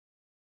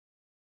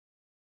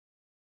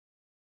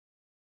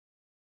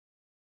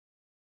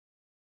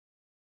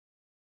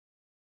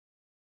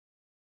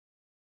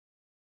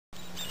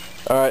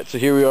Alright, so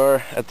here we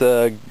are at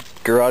the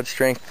Garage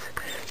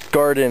Strength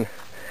garden.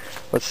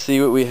 Let's see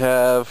what we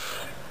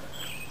have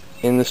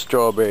in the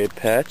strawberry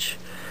patch.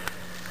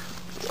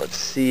 Let's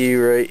see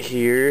right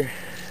here.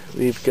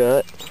 We've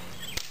got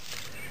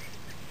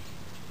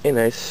a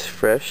nice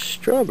fresh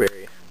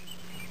strawberry.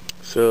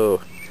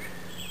 So,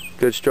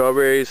 good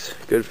strawberries,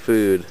 good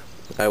food.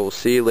 I will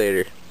see you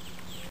later.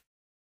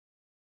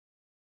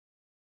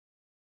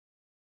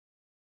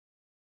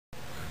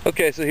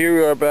 Okay, so here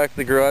we are back at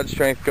the Garage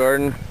Strength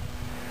garden.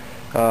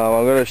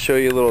 I'm going to show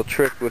you a little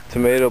trick with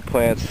tomato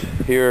plants.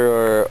 Here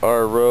are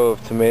our row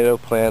of tomato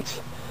plants.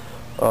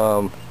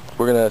 We're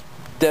going to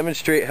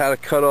demonstrate how to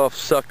cut off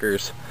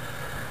suckers.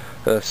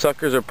 The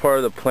suckers are part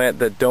of the plant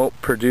that don't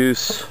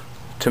produce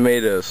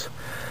tomatoes.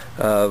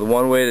 The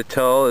one way to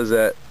tell is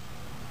that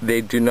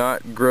they do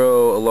not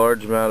grow a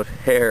large amount of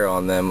hair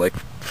on them, like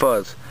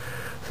fuzz.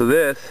 So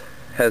this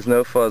has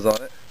no fuzz on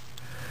it.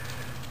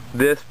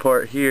 This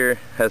part here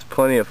has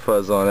plenty of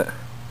fuzz on it.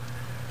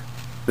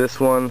 This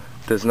one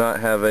does not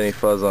have any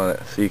fuzz on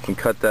it, so you can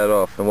cut that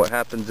off. And what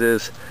happens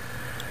is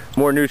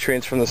more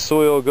nutrients from the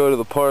soil go to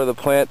the part of the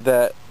plant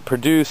that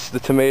produce the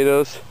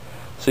tomatoes,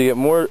 so you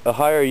get a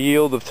higher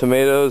yield of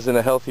tomatoes in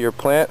a healthier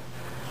plant,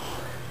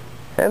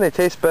 and they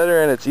taste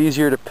better, and it's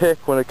easier to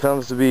pick when it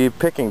comes to be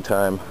picking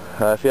time.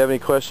 If you have any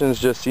questions,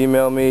 just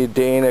email me,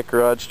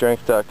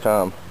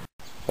 dane@garagestrength.com.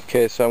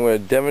 Okay, so I'm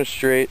going to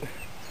demonstrate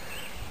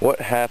what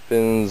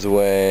happens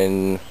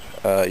when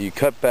you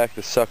cut back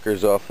the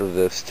suckers off of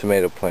this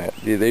tomato plant.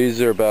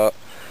 These are about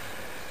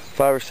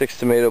 5 or 6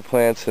 tomato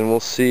plants, and we'll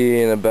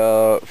see in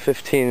about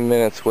 15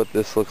 minutes what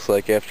this looks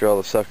like after all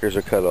the suckers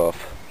are cut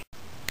off.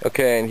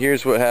 Okay, and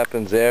here's what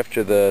happens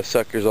after the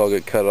suckers all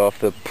get cut off.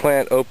 The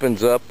plant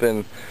opens up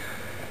and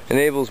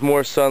enables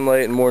more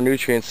sunlight and more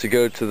nutrients to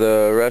go to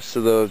the rest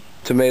of the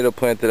tomato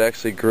plant that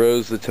actually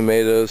grows the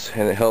tomatoes,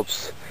 and it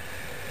helps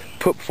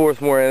put forth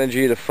more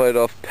energy to fight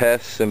off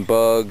pests and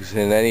bugs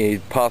and any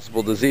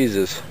possible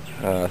diseases.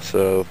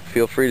 So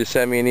feel free to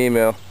send me an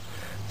email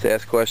to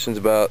ask questions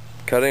about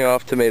cutting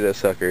off tomato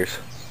suckers.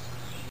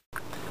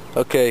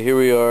 Okay, here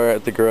we are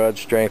at the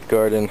Garage Strength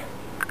garden.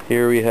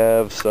 Here we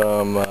have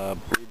some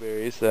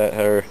blueberries that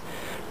are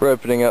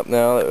ripening up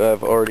now that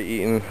I've already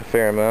eaten a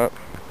fair amount.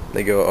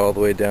 They go all the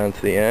way down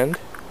to the end,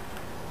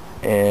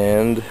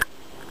 and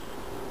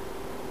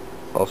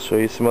I'll show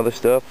you some other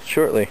stuff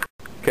shortly.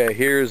 Okay,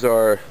 here's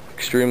our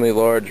extremely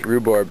large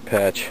rhubarb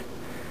patch.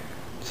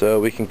 So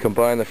we can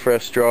combine the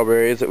fresh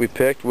strawberries that we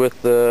picked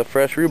with the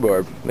fresh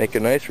rhubarb. Make a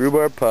nice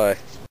rhubarb pie.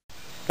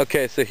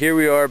 Okay, so here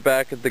we are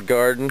back at the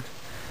garden,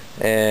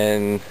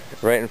 and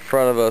right in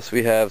front of us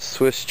we have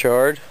Swiss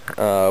chard,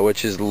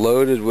 which is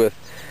loaded with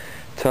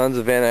tons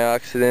of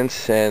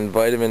antioxidants and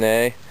vitamin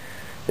A.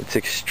 It's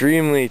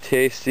extremely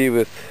tasty,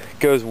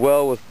 goes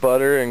well with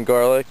butter and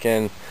garlic,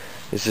 and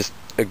it's just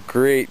a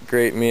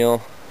great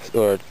meal,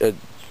 or a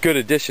good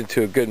addition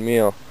to a good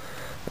meal.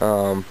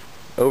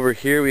 Over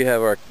here we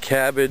have our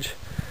cabbage.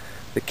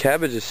 The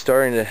cabbage is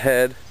starting to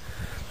head.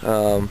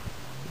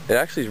 It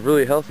actually is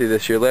really healthy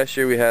this year. Last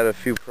year we had a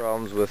few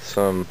problems with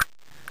some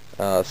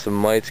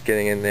mites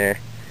getting in there.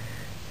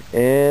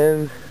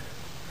 And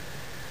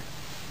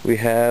we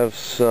have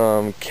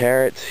some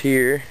carrots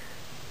here.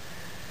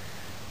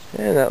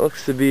 And that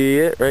looks to be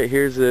it. Right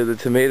here's the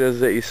tomatoes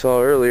that you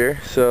saw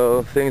earlier.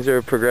 So things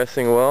are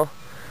progressing well.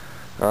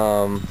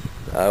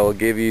 I will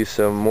give you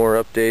some more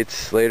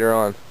updates later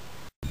on.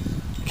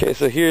 Okay,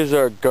 so here's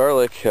our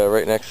garlic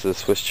right next to the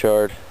Swiss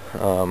chard.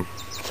 Some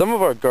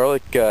of our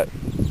garlic got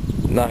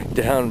knocked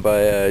down by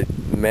a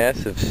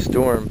massive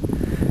storm.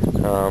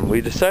 We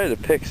decided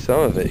to pick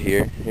some of it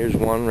here. Here's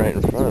one right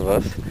in front of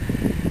us,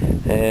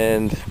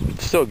 and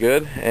it's still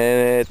good,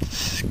 and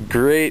it's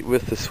great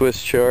with the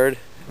Swiss chard.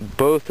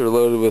 Both are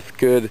loaded with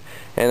good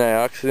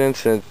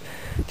antioxidants and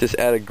just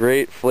add a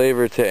great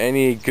flavor to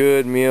any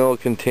good meal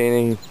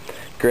containing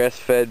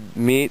grass-fed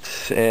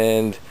meats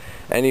and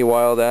any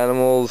wild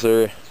animals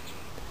or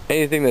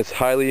anything that's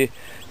highly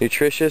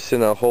nutritious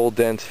in a whole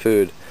dense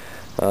food.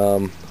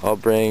 I'll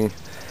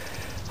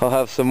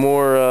have some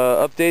more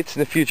updates in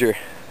the future.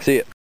 See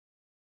ya.